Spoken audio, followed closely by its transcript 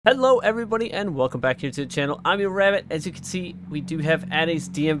Hello everybody and welcome back here to the channel. I'm EvlRabbit. As you can see, we do have Addi's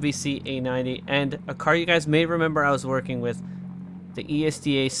DMVC A90 and a car you guys may remember I was working with, the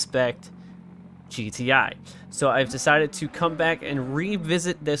ESDA Spec GTI. So I've decided to come back and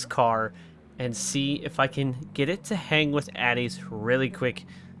revisit this car and see if I can get it to hang with Addi's really quick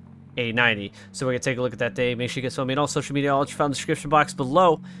A90. So we're going to take a look at that day. Make sure you guys follow me on all social media, all you found in the description box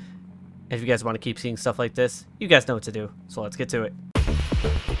below. If you guys want to keep seeing stuff like this, you guys know what to do. So let's get to it.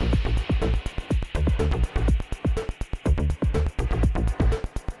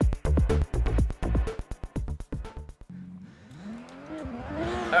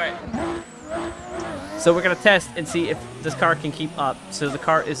 Alright, so we're going to test and see if this car can keep up. So the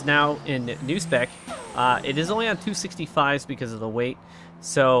car is now in new spec. It is only on 265s because of the weight,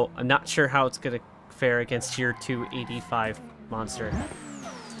 so I'm not sure how it's going to fare against your 285 monster.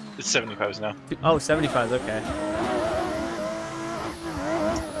 It's 75s now. Oh, 75s, okay.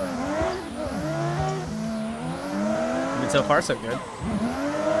 I mean, so far so good.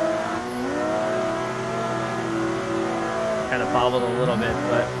 Kind of bobbled a little bit,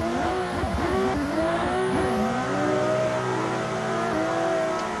 but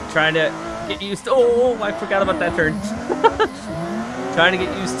trying to get used to, oh, I forgot about that turn. Trying to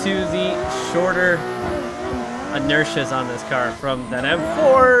get used to the shorter inertias on this car from that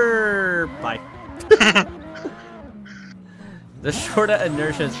M4. Bye. The shorter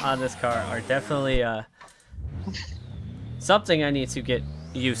inertias on this car are definitely something I need to get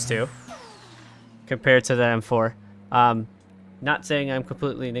used to compared to the M4. Not saying I'm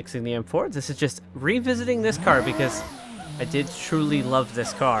completely nixing the M4. This is just revisiting this car because I did truly love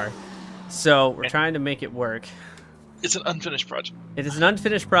this car. So we're trying to make it work. It's an unfinished project. It is an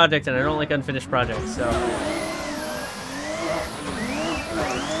unfinished project, and I don't like unfinished projects, so.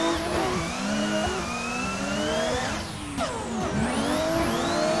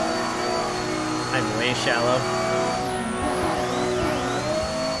 I'm way shallow.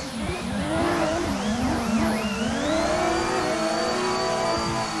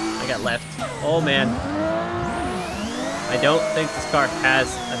 Left. Oh man. I don't think this car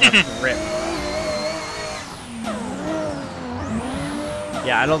has enough grip.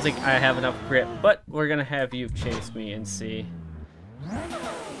 Yeah, I don't think I have enough grip, but we're gonna have you chase me and see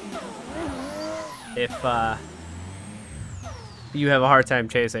if you have a hard time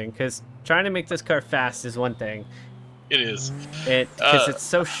chasing, because trying to make this car fast is one thing. It is. Because it's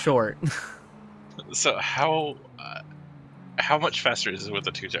so short. So how much faster is it with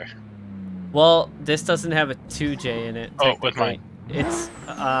the 2J? Well, this doesn't have a 2J in it. Oh, with mine. It's,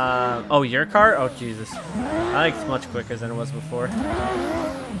 oh, your car? Oh, Jesus. I think it's much quicker than it was before.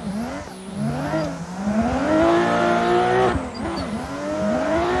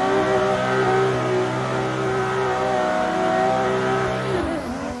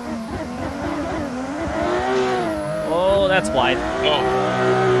 Oh, that's wide. Oh.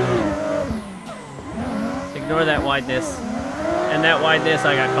 Ignore that wideness. And that wideness,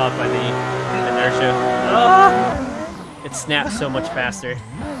 I got caught by the inertia. Oh! It snaps so much faster.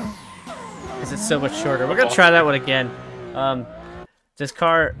 Because it's so much shorter. We're going to try that one again. This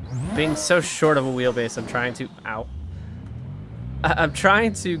car being so short of a wheelbase, I'm trying to... Ow. I'm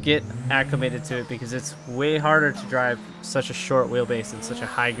trying to get acclimated to it because it's way harder to drive such a short wheelbase and such a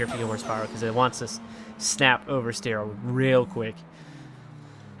high gripping horsepower because it wants to snap oversteer real quick.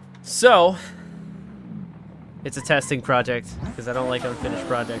 So... it's a testing project, because I don't like unfinished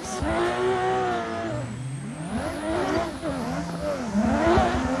projects.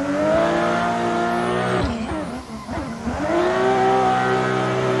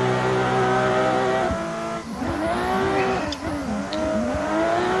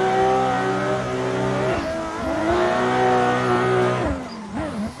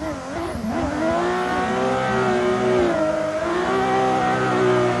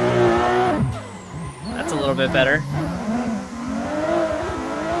 That's a little bit better.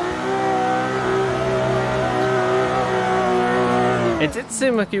 It did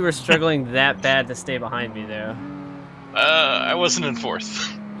seem like you were struggling that bad to stay behind me, though. I wasn't in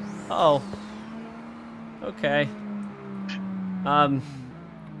fourth. Oh. Okay. Do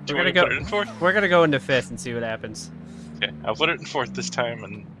you want to put it in fourth? We're gonna go into fifth and see what happens. Okay, I'll put it in fourth this time,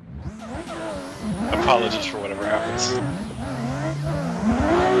 and apologies for whatever happens.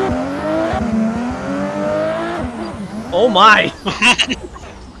 Oh my!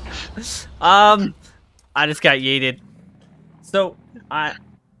 I just got yeeted. So, I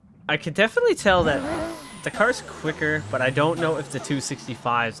can definitely tell that the car's quicker, but I don't know if the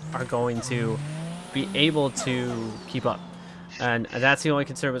 265s are going to be able to keep up. And that's the only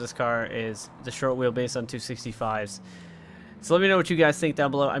concern with this car is the short wheelbase on 265s. So let me know what you guys think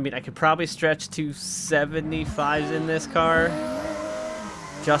down below. I mean, I could probably stretch to 75s in this car,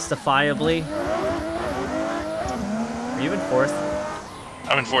 justifiably. Are you in 4th?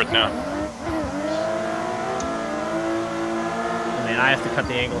 I'm in 4th now. I mean, I have to cut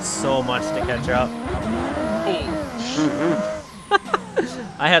the angle so much to catch up.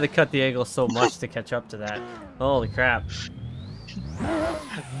 I had to cut the angle so much to catch up to that. Holy crap.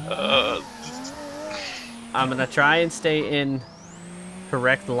 I'm gonna try and stay in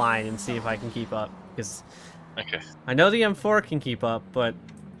correct line and see if I can keep up, because I know the M4 can keep up, but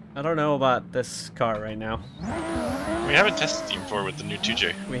I don't know about this car right now. We haven't tested the M4 with the new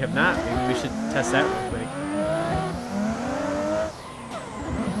 2J. We have not. Maybe we should test that real quick.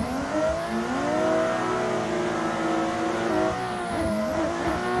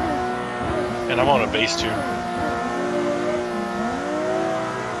 And I'm on a base tune.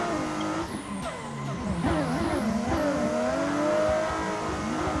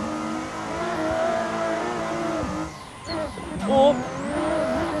 Oh.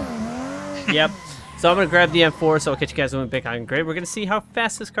 Yep. So I'm going to grab the M4, so I'll catch you guys when we pick on grade. We're going to see how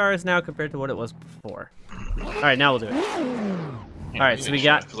fast this car is now compared to what it was before. Alright, now we'll do it. Alright, so we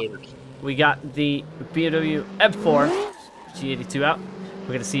got the BMW M4 G82 out. We're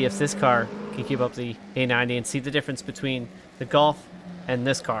going to see if this car can keep up the A90 and see the difference between the Golf and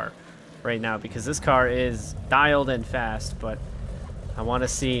this car right now, because this car is dialed in fast, but I want to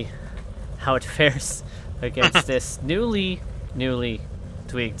see how it fares against this newly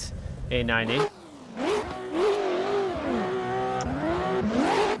tweaked A90.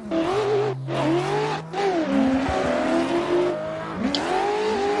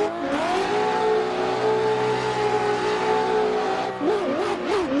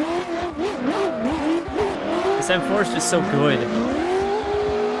 This M4 is just so good.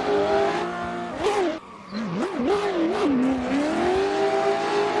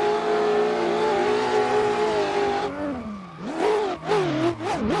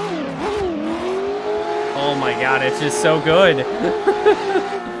 Oh my god, it's just so good.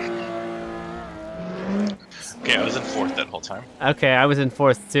 Okay, I was in 4th that whole time. Okay, I was in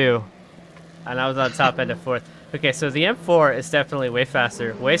 4th too. And I was on top end of 4th. Okay, so the M4 is definitely way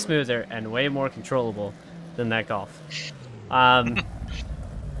faster, way smoother, and way more controllable than that Golf.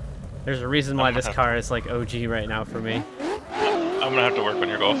 There's a reason why this car is like OG right now for me. I'm gonna have to work on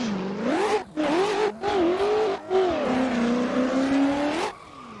your Golf.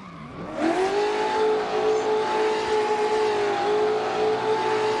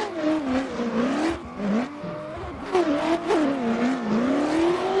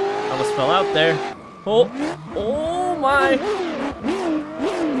 Almost fell out there. Oh my!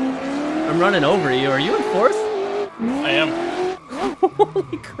 I'm running over you. Are you in 4th? I am.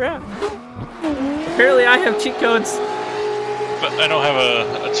 Holy crap. Apparently I have cheat codes. But I don't have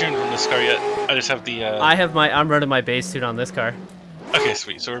a tune from this car yet. I just have the... I'm running my base tune on this car. Okay,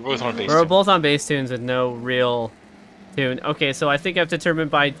 sweet. So we're both on base We're tune. both on base tunes with no real tune. Okay, so I think I've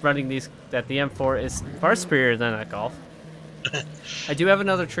determined by running these that the M4 is far superior than that Golf. I do have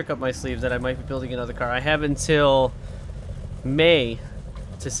another trick up my sleeve that I might be building another car. I have until May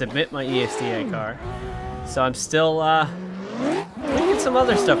to submit my ESDA car. So I'm still making some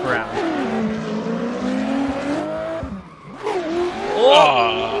other stuff around.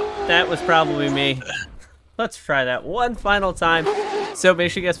 Oh, that was probably me. Let's try that one final time. So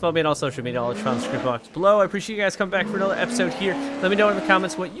make sure you guys follow me on all social media, all the from the description box below. I appreciate you guys coming back for another episode here. Let me know in the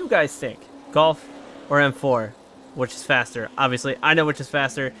comments what you guys think. Golf or M4? Which is faster? Obviously, I know which is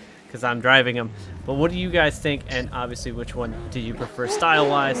faster because I'm driving them. But what do you guys think? And obviously, which one do you prefer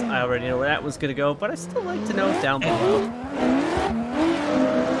style-wise? I already know where that was going to go, but I still like to know down below.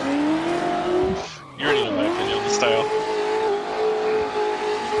 You already know my opinion on the style.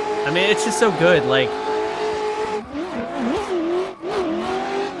 I mean, it's just so good. Like,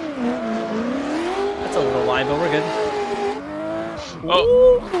 that's a little wide, but we're good.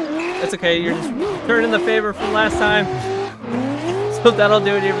 Oh. That's okay. You're just turning the favor from last time. So that'll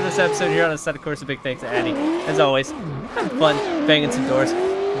do it here for this episode here on the set. Of course, a big thanks to Addi. As always, have fun banging some doors.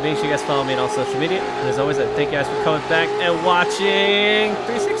 Make sure you guys follow me on all social media. And as always, I thank you guys for coming back and watching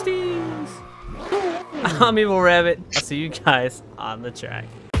 360s. I'm EvlRabbit. I'll see you guys on the track.